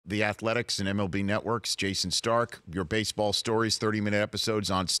the Athletics and MLB Networks, Jayson Stark, your baseball stories, 30-minute episodes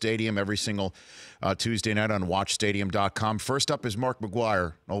on Stadium every single Tuesday night on WatchStadium.com. First up is Mark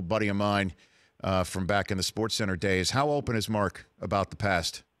McGwire, an old buddy of mine from back in the SportsCenter days. How open is Mark about the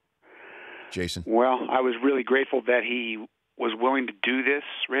past, Jayson? Well, I was really grateful that he was willing to do this,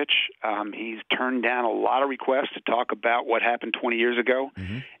 Rich. He's turned down a lot of requests to talk about what happened 20 years ago,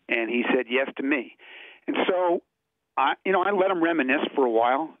 and he said yes to me. And so, I let him reminisce for a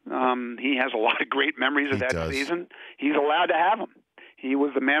while. He has a lot of great memories of that season. He's allowed to have them. He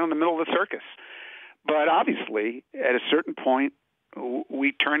was the man in the middle of the circus. But obviously, at a certain point,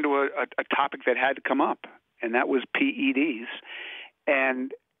 we turned to a topic that had to come up, and that was PEDs.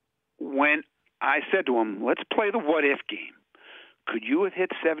 And when I said to him, let's play the what-if game. Could you have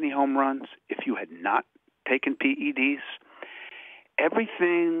hit 70 home runs if you had not taken PEDs?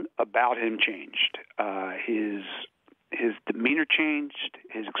 Everything about him changed. His demeanor changed.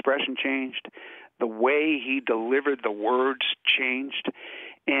 His expression changed. The way he delivered the words changed.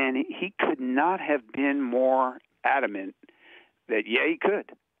 And he could not have been more adamant that, yeah, he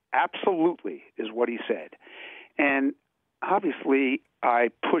could. Absolutely is what he said. And obviously, I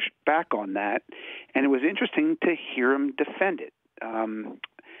pushed back on that, and it was interesting to hear him defend it.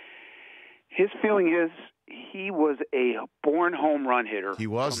 His feeling is he was a born home run hitter. He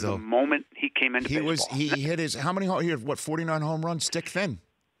was, from though. the moment he came into baseball. He hit his, how many, he had, what, 49 home runs, stick thin?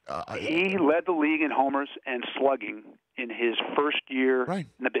 He led the league in homers and slugging in his first year Right.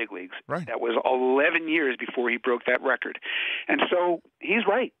 in the big leagues. Right. That was 11 years before he broke that record. And so he's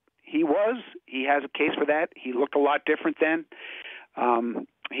right. He has a case for that. He looked a lot different then.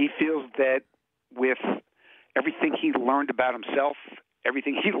 He feels that with everything he learned about himself,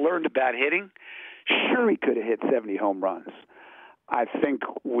 everything he learned about hitting, sure he could have hit 70 home runs. I think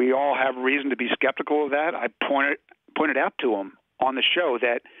we all have reason to be skeptical of that. I pointed out to him on the show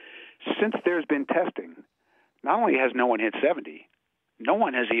that since there's been testing, not only has no one hit 70, no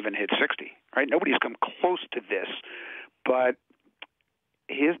one has even hit 60, right? Nobody's come close to this. But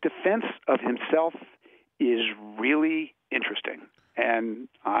his defense of himself is really interesting. And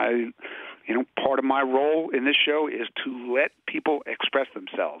part of my role in this show is to let people express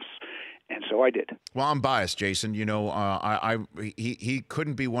themselves. And so I did. Well, I'm biased, Jayson. He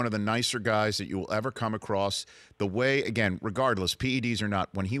couldn't be one of the nicer guys that you will ever come across. The way, again, regardless, PEDs or not,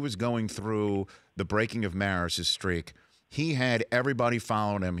 when he was going through the breaking of Maris's streak, he had everybody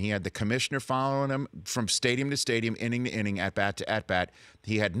following him. He had the commissioner following him from stadium to stadium, inning to inning, at bat to at bat.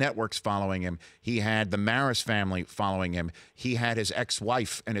 He had networks following him. He had the Maris family following him. He had his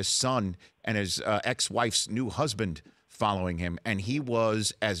ex-wife and his son and his ex-wife's new husband following him. And he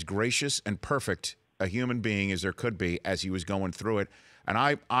was as gracious and perfect a human being as there could be as he was going through it. And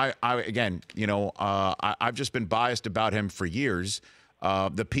I've just been biased about him for years.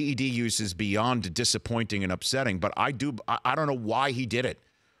 The PED use is beyond disappointing and upsetting, but I don't know why he did it,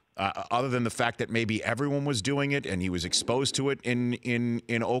 other than the fact that maybe everyone was doing it and he was exposed to it in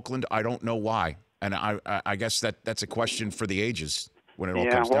Oakland. I don't know why, and I guess that's a question for the ages when it all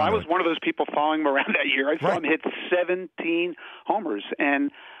comes down to it. I was one of those people following him around that year. I saw him hit 17 homers,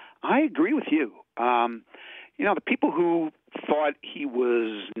 and I agree with you. The people who thought he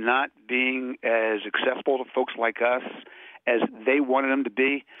was not being as accessible to folks like us as they wanted him to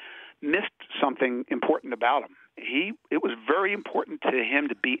be, missed something important about him. It was very important to him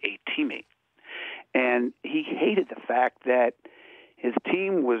to be a teammate. And he hated the fact that his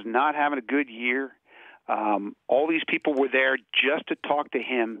team was not having a good year. All these people were there just to talk to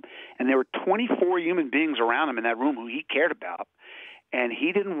him, and there were 24 human beings around him in that room who he cared about, and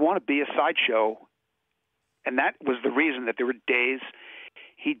he didn't want to be a sideshow, and that was the reason that there were days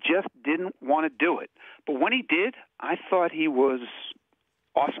he just didn't want to do it. But when he did, I thought he was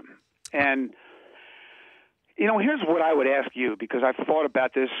awesome. And, here's what I would ask you, because I've thought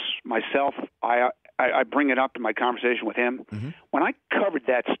about this myself. I bring it up in my conversation with him. Mm-hmm. When I covered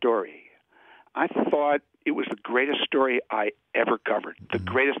that story, I thought it was the greatest story I ever covered, the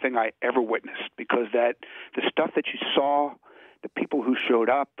greatest thing I ever witnessed, because the stuff that you saw, the people who showed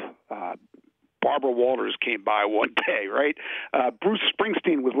up, Barbara Walters came by one day, right? Bruce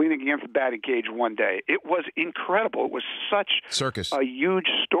Springsteen was leaning against the batting cage one day. It was incredible. It was such circus, a huge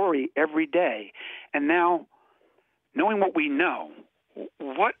story every day. And now, knowing what we know,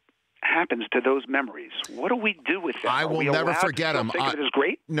 what happens to those memories? What do we do with them? I will never forget them. Think of it as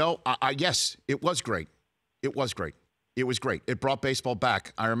great? No, yes, it was great. It was great. It was great. It brought baseball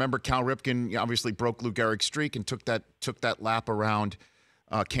back. I remember Cal Ripken obviously broke Lou Gehrig's streak and took that lap around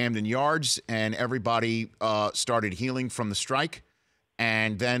Camden Yards, and everybody started healing from the strike.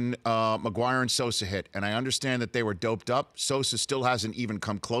 And then McGwire and Sosa hit. And I understand that they were doped up. Sosa still hasn't even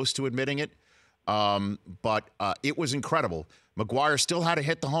come close to admitting it. But it was incredible. McGwire still had to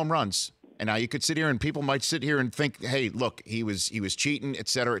hit the home runs. And now you could sit here and people might sit here and think, hey, look, he was cheating, et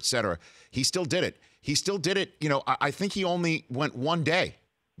cetera, et cetera. He still did it. He still did it. You know, I think he only went one day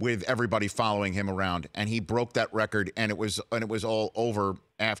with everybody following him around, and he broke that record, and it was all over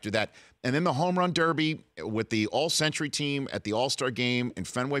after that. And then the home run derby with the all-century team at the All-Star game in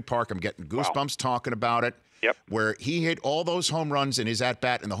Fenway Park. I'm getting goosebumps talking about it. Yep. Where he hit all those home runs in his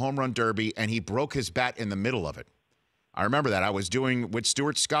at-bat in the home run derby, and he broke his bat in the middle of it. I remember that. I was doing with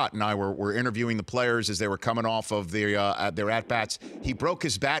Stuart Scott and I were interviewing the players as they were coming off of their at-bats. He broke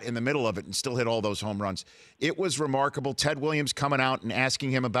his bat in the middle of it and still hit all those home runs. It was remarkable. Ted Williams coming out and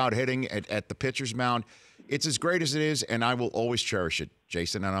asking him about hitting at the pitcher's mound. It's as great as it is, and I will always cherish it,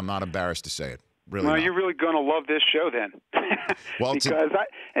 Jayson, and I'm not embarrassed to say it. Really well, not. You're really going to love this show then. Well, because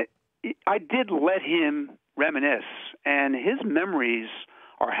I did let him reminisce, and his memories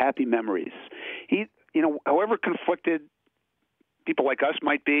are happy memories. He, you know, however conflicted people like us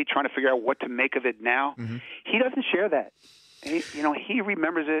might be trying to figure out what to make of it now, he doesn't share that. He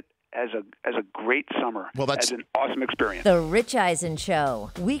remembers it as a great summer, as an awesome experience. The Rich Eisen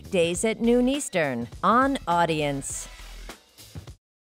Show, weekdays at noon Eastern on Audience.